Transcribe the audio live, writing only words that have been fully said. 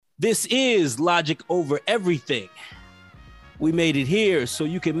This is Logic Over Everything. We made it here so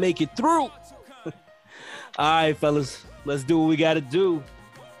you can make it through. All right, fellas, let's do what we got to do.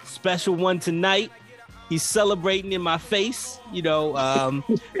 Special one tonight. He's celebrating in my face. You know,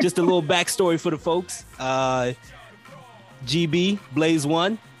 just a little backstory for the folks. GB, Blaze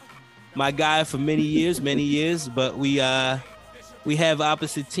One, my guy for many years, but we have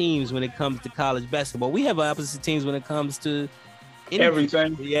opposite teams when it comes to college basketball. We have opposite teams when it comes to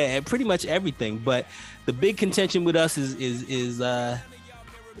everything. Yeah, pretty much everything. But the big contention with us is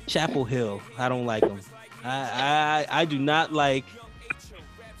Chapel Hill. I don't like them. I do not like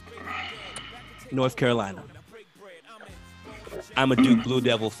North Carolina. I'm a Duke Blue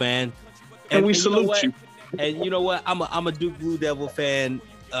Devil fan, and we salute you. And you know what? I'm a Duke Blue Devil fan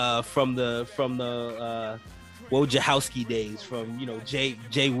from the Wojciechowski days, from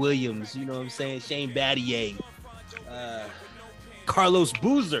Jay Williams. You know what I'm saying? Shane Battier, Carlos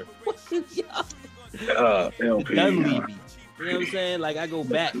Boozer, LP, Dunleavy. You know what I'm saying? Like I go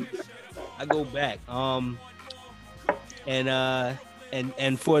back.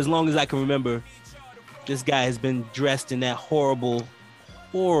 And for as long as I can remember, this guy has been dressed in that horrible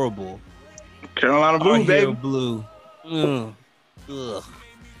Carolina blue, baby. Blue. Ugh.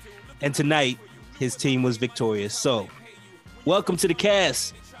 And tonight, his team was victorious. So, welcome to the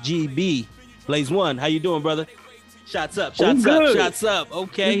cast, GB, Blaze One. How you doing, brother? Shots up.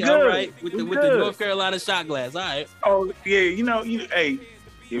 Okay, all right. With the North Carolina shot glass. All right. Oh yeah, hey,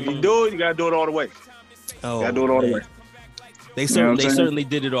 if you do it, you gotta do it all the way. Oh, you gotta do it all the way. They certainly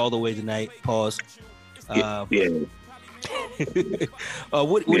did it all the way tonight. Pause. Yeah.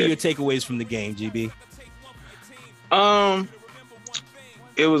 What are your takeaways from the game, GB?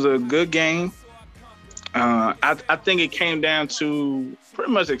 It was a good game. I think it came down to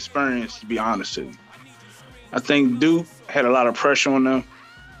pretty much experience, to be honest with you. I think Duke had a lot of pressure on them.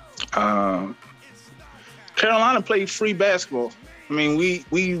 Carolina played free basketball. I mean, we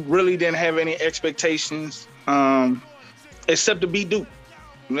really didn't have any expectations except to beat Duke.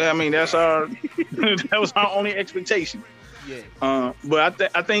 I mean, that was our only expectation. Yeah. But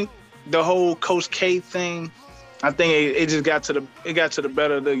I think the whole Coach K thing, I think it just got to the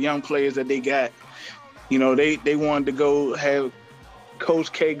better of the young players that they got. You know, they wanted to go have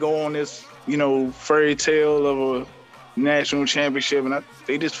Coach K go on this, fairy tale of a national championship, and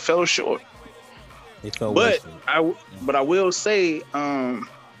they just fell short. They fell but I will say,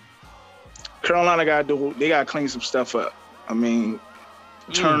 Carolina they got to clean some stuff up. I mean,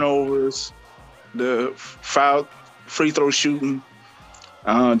 turnovers, the free throw shooting,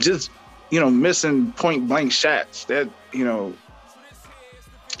 just missing point blank shots. That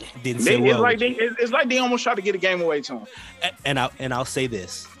it's like they almost tried to get a game away to them. And I'll say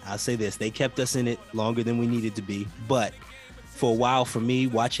this. They kept us in it longer than we needed to be. But for a while, for me,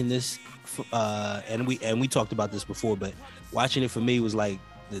 watching this, and we talked about this before, but watching it for me was like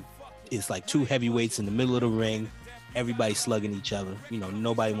it's like two heavyweights in the middle of the ring. Everybody slugging each other.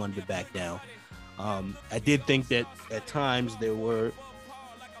 Nobody wanted to back down. I did think that at times there were,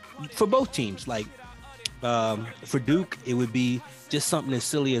 for both teams, like for Duke, it would be just something as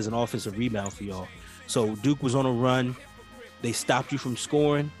silly as an offensive rebound for y'all. So Duke was on a run. They stopped you from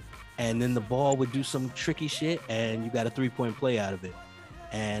scoring, and then the ball would do some tricky shit, and you got a 3-point play out of it.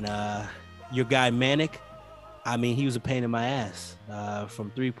 And your guy Manic, I mean, he was a pain in my ass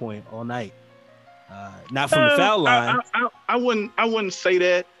from 3-point all night. Not from the foul line. I wouldn't say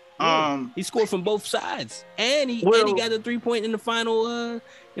that. He scored from both sides, and he got the 3-point in the final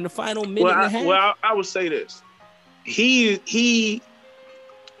minute and a half. Well, I would say this: he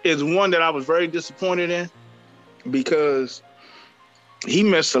is one that I was very disappointed in because he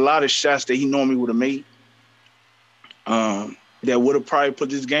missed a lot of shots that he normally would have made. That would have probably put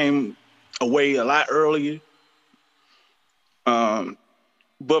this game away a lot earlier.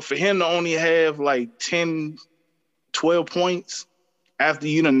 But for him to only have like 10, 12 points after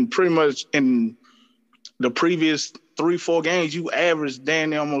you done pretty much in the previous 3-4 games, you averaged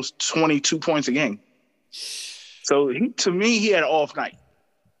damn near almost 22 points a game. So to me, he had an off night.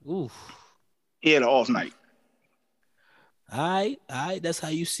 Oof. He had an off night. All right, that's how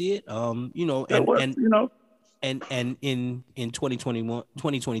you see it. And in 2021,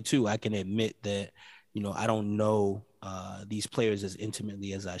 2022, I can admit that, I don't know these players as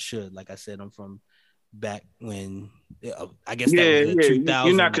intimately as I should. Like I said, I'm from back when I guess that was the 2000.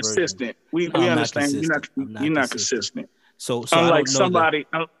 You're not consistent. We understand. You're not consistent. So unlike somebody,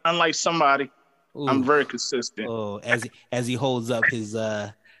 ooh, I'm very consistent. Oh, as he holds up his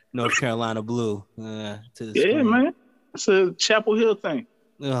North Carolina blue to the yeah, screen. Man, it's a Chapel Hill thing.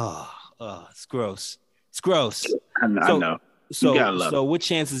 Oh, it's gross. It's gross. I know. You gotta love So what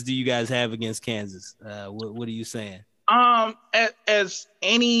chances do you guys have against Kansas? What are you saying? As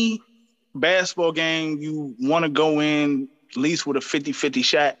any basketball game, you want to go in at least with a 50-50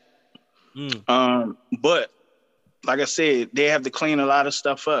 shot. But like I said, they have to clean a lot of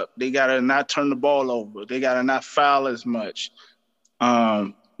stuff up. They got to not turn the ball over. They got to not foul as much.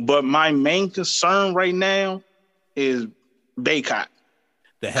 But my main concern right now is Baycott.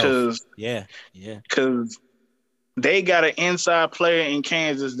 The health. Yeah. Because they got an inside player in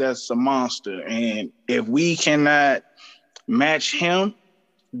Kansas that's a monster. And if we cannot match him,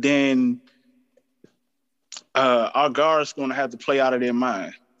 then our guards going to have to play out of their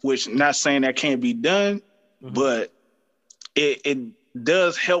mind, which not saying that can't be done, but it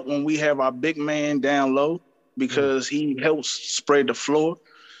does help when we have our big man down low because he helps spread the floor.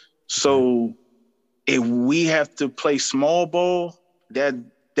 So if we have to play small ball, that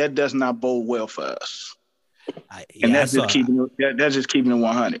does not bode well for us. That's just keeping it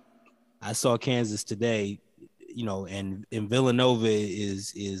 100. I saw Kansas today, and Villanova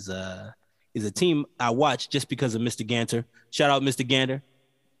is a team I watch just because of Mr. Ganter. Shout out Mr. Ganter,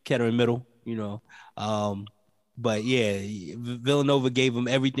 Kettering Middle, But yeah, Villanova gave them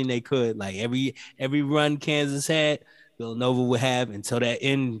everything they could. Like every run Kansas had, Villanova would have until that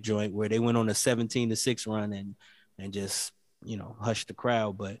end joint where they went on a 17-6 run and just hushed the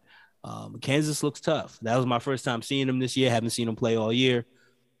crowd. But Kansas looks tough. That was my first time seeing them this year. Haven't seen them play all year.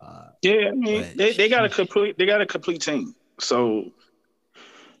 They got a complete team. So,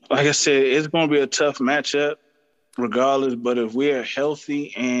 like I said, it's going to be a tough matchup regardless. But if we are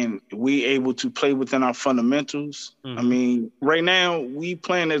healthy and we able to play within our fundamentals, I mean, right now we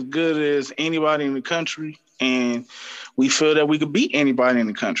playing as good as anybody in the country, and we feel that we could beat anybody in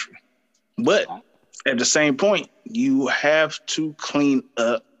the country. But at the same point, you have to clean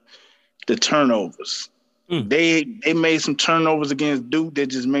up the turnovers. They made some turnovers against Duke that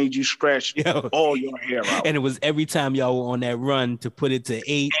just made you scratch all your hair out. And it was every time y'all were on that run to put it to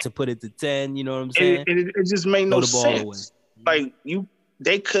 8, to put it to 10. You know what I'm saying? It just made no sense. Like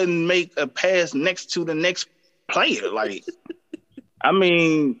they couldn't make a pass next to the next player. Like, I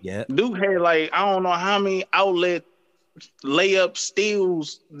mean, Duke had I don't know how many outlet layup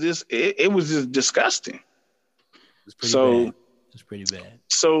steals. It was just disgusting. It was pretty bad. It's pretty bad.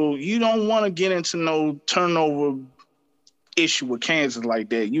 So you don't want to get into no turnover issue with Kansas like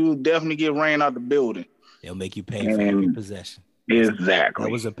that. You will definitely get ran out the building. They'll make you pay for every possession. Exactly.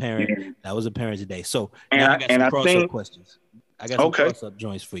 That was apparent. Yeah. That was apparent today. So now I got some cross-up questions. I got some cross-up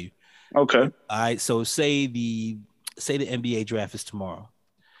joints for you. Okay. All right. So say the NBA draft is tomorrow.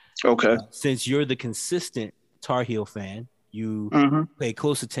 Okay. Since you're the consistent Tar Heel fan, you pay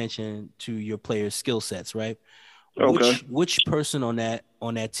close attention to your players' skill sets, right? Okay. Which person on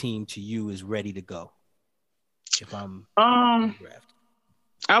that team to you is ready to go? If I'm draft,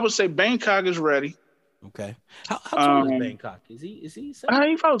 I would say Bangkok is ready. Okay. How tall is Bangkok? Is he? He's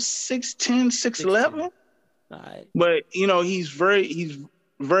about 6'10", 6'11". All right. But he's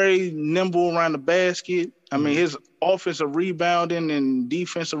very nimble around the basket. I mean, his offensive rebounding and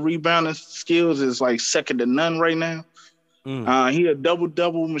defensive rebounding skills is like second to none right now. He a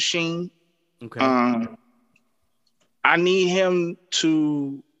double machine. Okay. I need him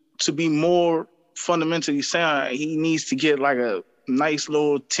to be more fundamentally sound. He needs to get like a nice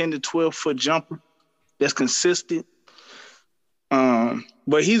little 10 to 12 foot jumper that's consistent.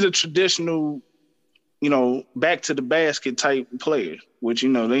 But he's a traditional, back to the basket type player, which,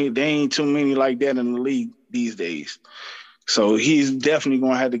 they ain't too many like that in the league these days. So he's definitely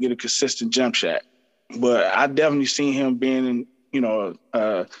going to have to get a consistent jump shot. But I definitely see him being in,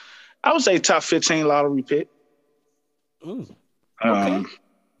 I would say top 15 lottery pick. Okay. All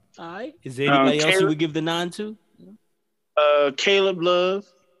right. Is there anybody else you would give the nod to? Caleb Love.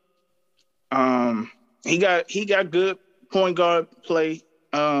 He got good point guard play.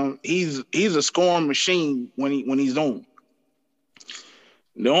 He's a scoring machine when he's on.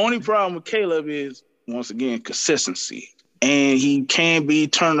 The only problem with Caleb is, once again, consistency, and he can be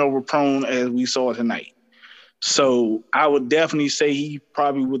turnover prone as we saw tonight. So I would definitely say he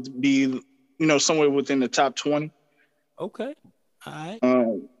probably would be, somewhere within the top 20. Okay. All right.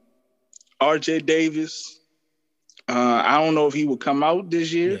 RJ Davis. I don't know if he will come out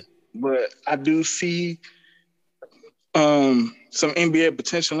this year, but I do see some NBA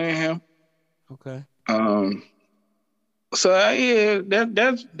potential in him. Okay. So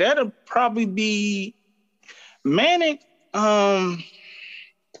that'll probably be Manic.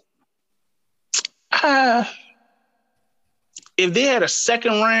 If they had a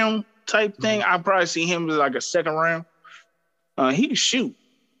second round type thing, I'd probably see him as like a second round. He can shoot.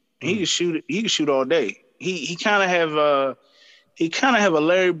 He can shoot all day. He kind of have he kind of have a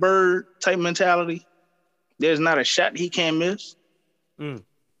Larry Bird type mentality. There's not a shot he can't miss.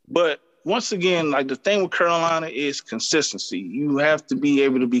 But once again, like the thing with Carolina is consistency. You have to be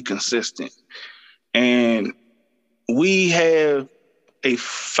able to be consistent. And we have a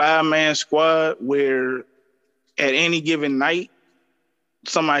 5-man squad where at any given night,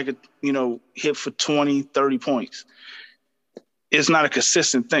 somebody could, hit for 20, 30 points. It's not a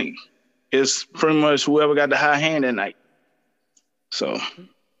consistent thing. It's pretty much whoever got the high hand that night. So,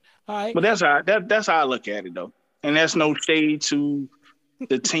 all right. But that's how I look at it, though. And that's no shade to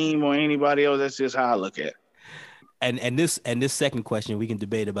the team or anybody else. That's just how I look at it. And this second question, we can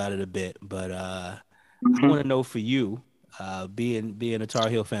debate about it a bit, but I want to know for you, being a Tar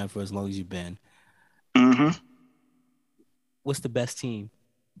Heel fan for as long as you've been, what's the best team?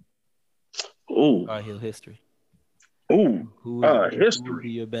 Ooh, Tar Heel history. Ooh, Who would be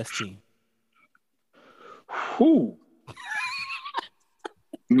your best team? Who?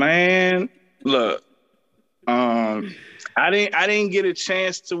 Man, look. I didn't get a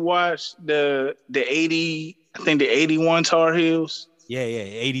chance to watch the 80. I think the 81 Tar Heels. Yeah,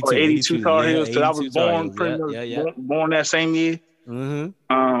 82. Or 82 Tar Heels. Because I was born born that same year. But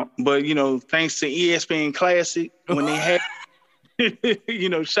thanks to ESPN Classic when they had,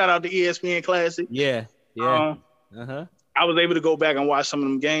 shout out to ESPN Classic. Yeah. I was able to go back and watch some of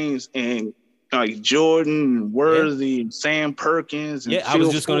them games and like Jordan, Worthy, and Sam Perkins. And I was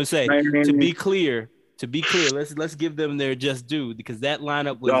just gonna say, to be clear, let's give them their just due, because that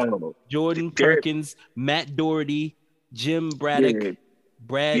lineup was Jordan, Perkins, Matt Doherty, Jim Braddock,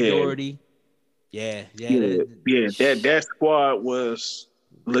 Brad Doherty. That squad was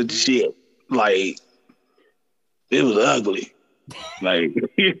legit. Like, it was ugly. Like,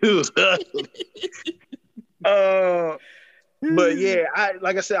 it was ugly. But yeah,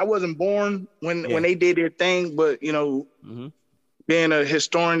 like I said, I wasn't born when they did their thing, but being a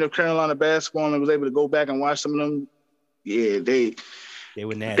historian of Carolina basketball and was able to go back and watch some of them, they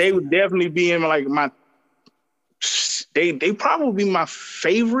were nasty. They would definitely be in like my. They probably be my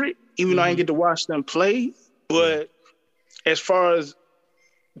favorite, even though I didn't get to watch them play. But as far as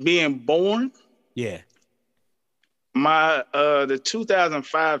being born, my the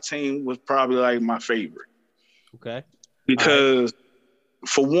 2005 team was probably like my favorite. Okay. Because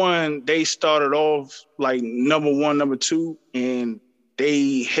for one, they started off like number 1, number 2, and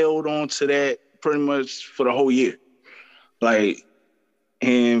they held on to that pretty much for the whole year. Like,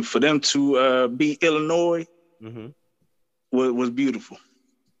 and for them to beat Illinois was beautiful.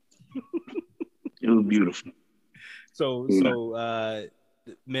 It was beautiful. So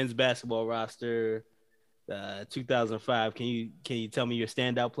men's basketball roster, 2005. Can you tell me your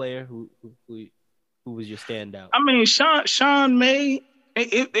standout player? Who was your standout? I mean, Sean May.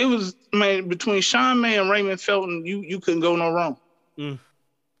 It was, man, between Sean May and Raymond Felton, you couldn't go no wrong. I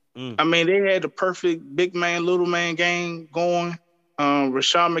mean, they had the perfect big man, little man game going.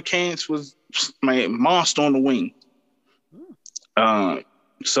 Rashad McCants was monster on the wing. And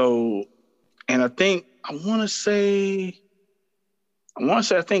I think I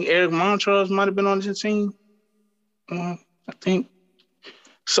think Eric Montrose might have been on the team. I think.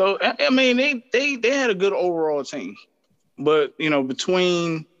 So I mean, they had a good overall team, but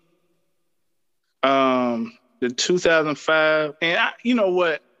between the 2005 and you know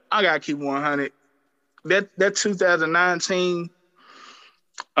what, I gotta keep 100. That 2019,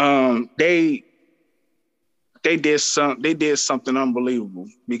 they did something unbelievable,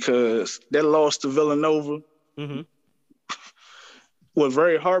 because that loss to Villanova was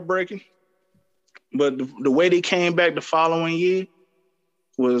very heartbreaking. But the way they came back the following year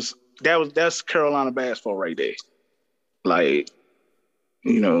that's Carolina basketball right there. Like,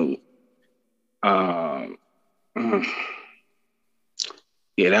 that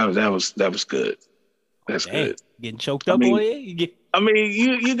was good. That's good. Getting choked up on it. I mean,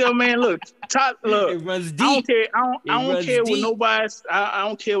 you go, man. Look, it runs deep. I don't care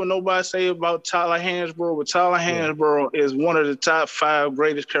what nobody say about Tyler Hansbrough, but Tyler Hansbrough is one of the top 5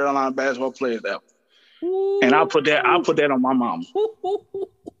 greatest Carolina basketball players ever. And I'll put that on my mama.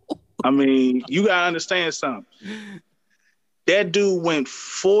 I mean, you gotta understand something. That dude went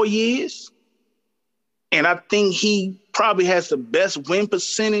 4 years, and I think he probably has the best win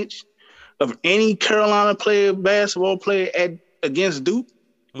percentage of any Carolina basketball player against Duke.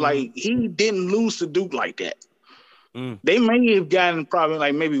 Like, he didn't lose to Duke like that. They may have gotten probably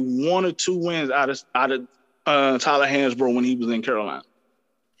like maybe 1 or 2 wins out of Tyler Hansbrough when he was in Carolina.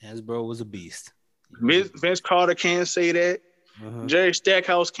 Hansbrough was a beast. Vince Carter can't say that. Jerry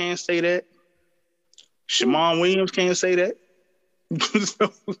Stackhouse can't say that. Shammond Williams can't say that.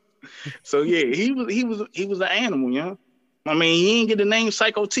 so yeah, he was an animal, I mean, he ain't get the name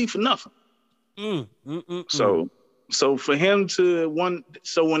Psycho T for nothing. So for him to won,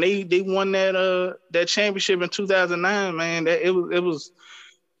 so when they won that championship in 2009, man, that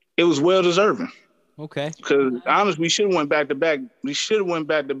it was well deserving. Okay. Because honestly, we should have went back to back. We should have went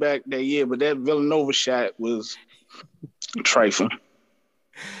back to back that year, but that Villanova shot was trifling.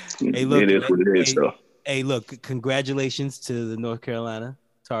 Hey, look, it is what it is, though. Hey, look, congratulations to the North Carolina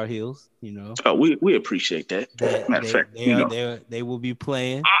Tar Heels. You know, oh, we appreciate that. Matter of fact, they will be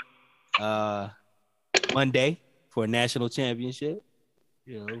playing Monday for a national championship.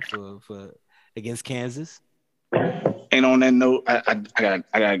 You know, for against Kansas. And on that note, I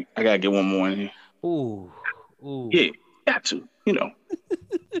gotta get one more in here. Ooh. Yeah, got to. You know,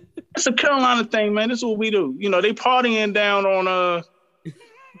 it's a Carolina thing, man. This is what we do. You know, they partying down on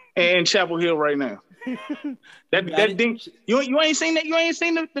in Chapel Hill right now. that ding, you ain't seen that. You ain't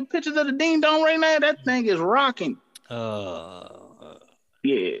seen the pictures of the ding dong right now. That thing is rocking. Yeah,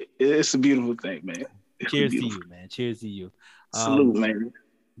 it's a beautiful thing, man. Cheers to you, man. Cheers to you. Salute, man.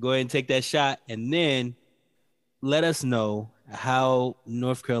 Go ahead and take that shot, and then let us know how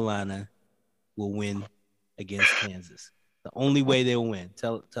North Carolina will win against Kansas. The only way they'll win.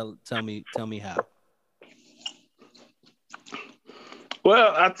 Tell me how.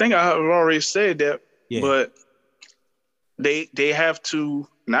 Well, I think I have already said that, yeah. But they have to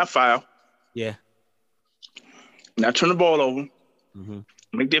not foul. Yeah. Not turn the ball over. Mm-hmm.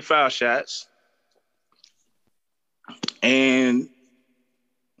 Make their foul shots. And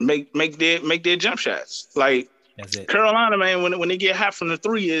make their jump shots. Like that's it. Carolina, man, when they get hot from the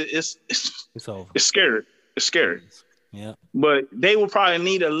three, it's over. It's scary. It's scary. Yeah. But they will probably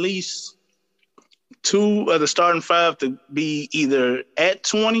need at least 2 of the starting 5 to be either at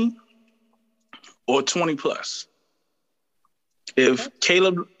 20 or 20 plus. If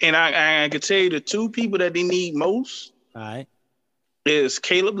Caleb, and I can tell you the 2 people that they need most, all right, is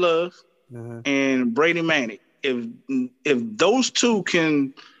Caleb Love and Brady Manick. If those 2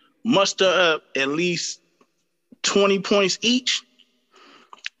 can muster up at least 20 points each,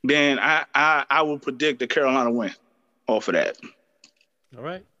 then I will predict the Carolina win off of that. All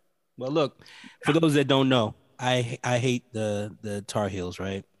right. Well, look, for those that don't know, I hate the Tar Heels,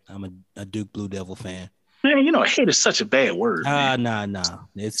 right? I'm a Duke Blue Devil fan. Man, you know, hate is such a bad word. Nah.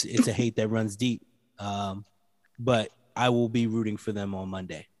 It's a hate that runs deep. But I will be rooting for them on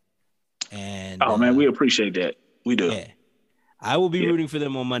Monday. And man, we appreciate that. We do. Yeah. I will be rooting for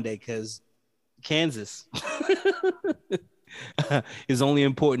them on Monday because Kansas is only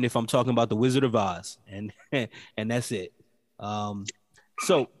important if I'm talking about the Wizard of Oz, and that's it.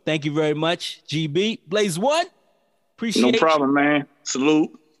 So thank you very much, GB. Blaze One. Appreciate it. No problem, man.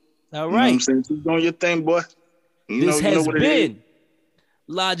 Salute. All right. You know what I'm saying? Keep doing your thing, boy. This has been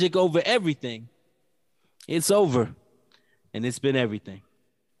Logic Over Everything. It's over. And it's been everything.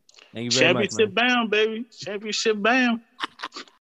 Thank you very much, man. Championship bound, baby. Championship bound.